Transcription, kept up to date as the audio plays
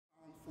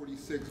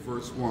36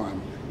 verse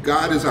 1.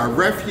 God is our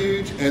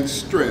refuge and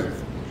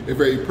strength, a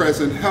very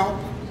present help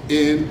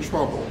in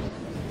trouble.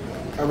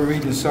 I will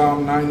read in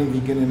Psalm 90,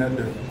 beginning at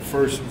the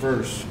first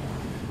verse.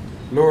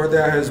 Lord,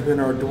 thou hast been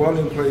our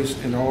dwelling place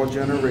in all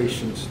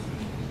generations.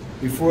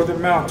 Before the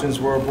mountains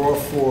were brought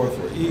forth,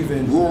 or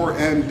even roar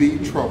and be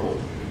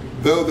troubled.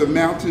 Though the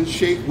mountains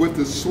shake with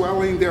the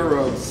swelling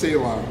thereof,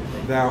 Selah.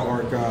 Thou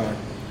art God.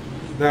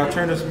 Thou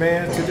turnest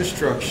man to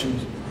destruction,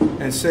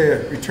 and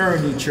saith,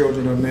 Return, ye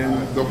children of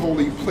men. The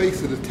holy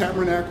place of the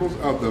tabernacles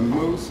of the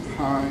Most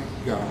High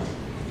God.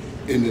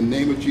 In the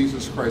name of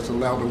Jesus Christ,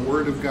 allow the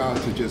word of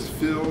God to just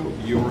fill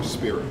your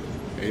spirit.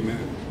 Amen.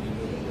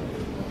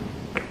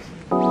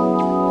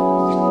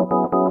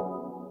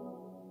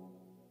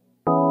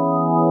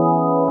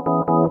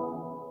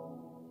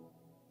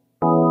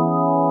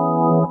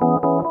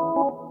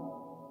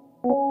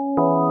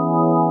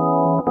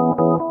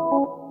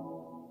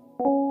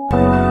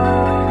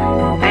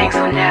 Things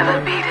will never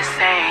be the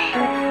same.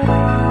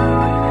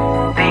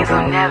 Things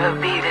will never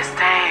be the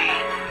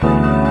same.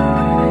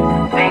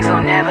 Things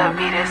will never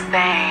be the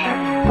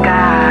same.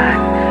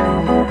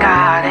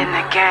 God in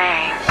the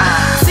game.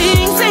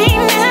 Things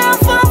ain't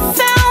never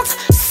felt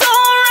so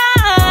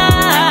right.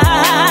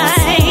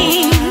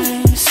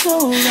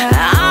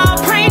 I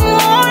prayed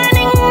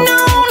morning,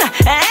 noon,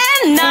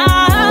 and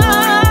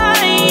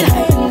night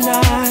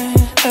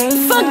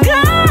for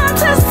God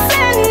to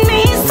send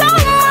me so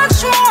much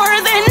more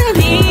than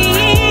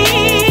peace,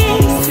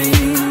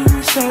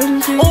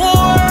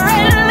 or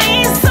at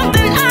least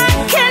something I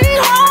can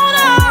hold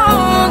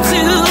on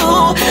to.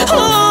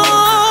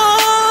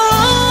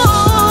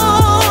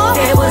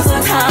 There was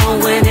a time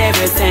when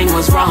everything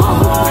was wrong.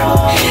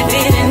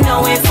 Didn't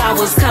know if I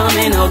was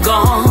coming or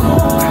gone.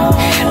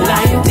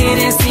 Life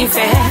didn't seem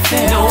fair.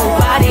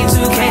 Nobody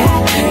took care.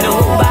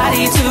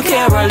 Nobody took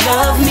care or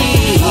loved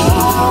me.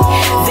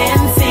 Then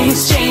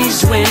things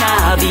changed when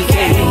I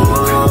became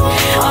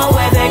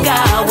aware that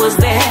God was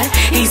there.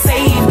 He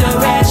saved a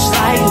wretch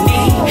like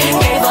me,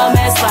 gave a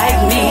mess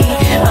like me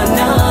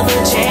another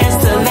chance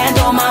to land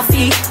on my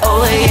feet.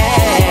 Oh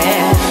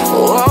yeah.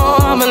 Oh,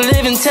 I'm a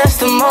living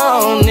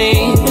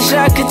testimony. Wish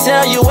I could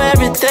tell you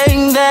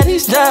everything that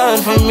he's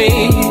done for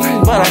me,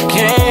 but I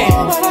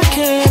can't.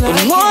 But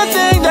one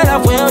thing that I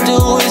will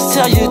do is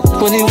tell you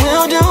what he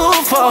will do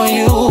for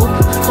you.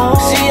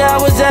 See, I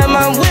was at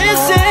my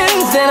wit's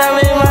end, then I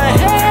made my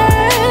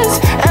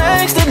hands,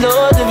 asked the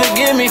Lord to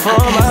forgive me for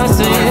my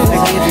sins.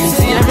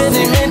 See, I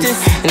really meant it,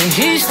 and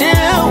he's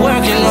still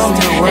working on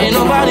me. Ain't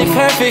nobody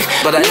perfect,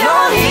 but I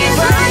know he's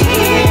right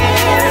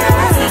here.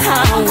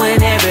 Time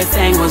when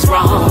everything was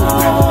wrong.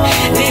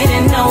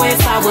 Didn't know if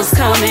I was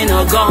coming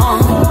or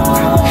gone.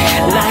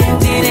 Life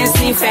didn't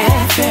seem fair.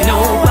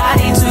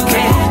 Nobody took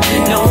care.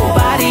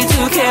 Nobody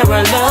took care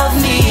or loved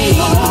me.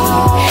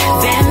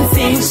 Then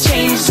things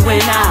changed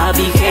when I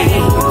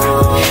became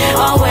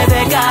aware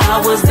that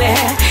God was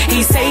there.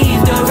 He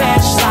saved a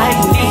wretch like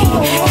me,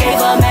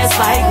 gave a mess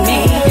like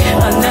me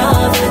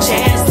another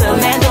chance to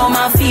land on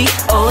my feet.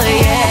 Oh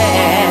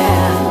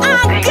yeah.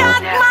 I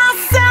got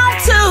myself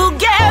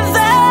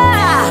together,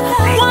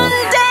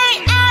 one day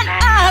at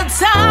a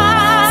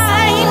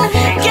time.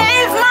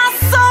 Gave my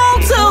soul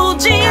to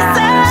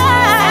Jesus.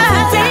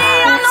 See,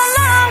 I no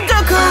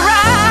longer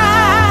cry.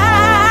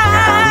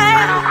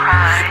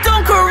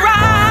 Don't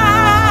cry.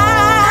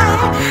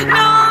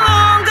 No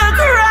longer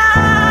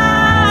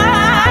cry.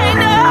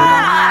 No.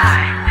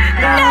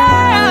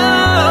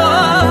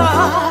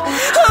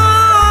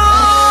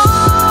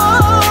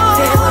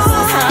 There was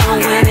a time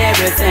when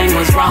everything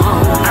was wrong.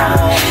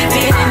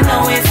 Didn't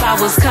know if I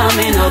was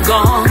coming or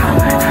gone.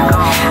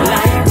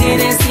 Life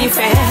didn't seem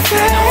fair.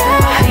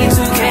 Nobody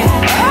took care.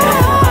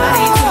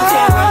 Nobody took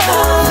care of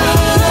me.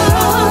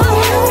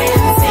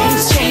 Then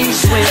things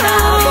changed when I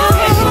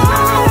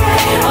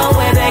became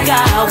aware that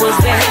God was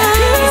there.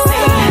 He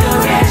saved a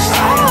wretch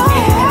like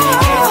me,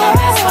 gave a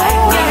mess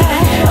like me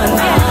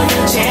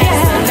another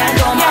chance to land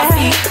on my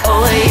feet.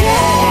 Oh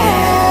yeah.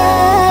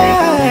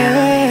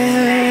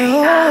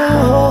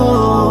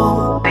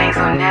 Things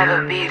will never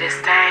be the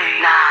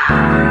same.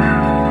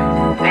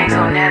 Nah. Things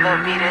will never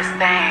be the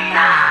same.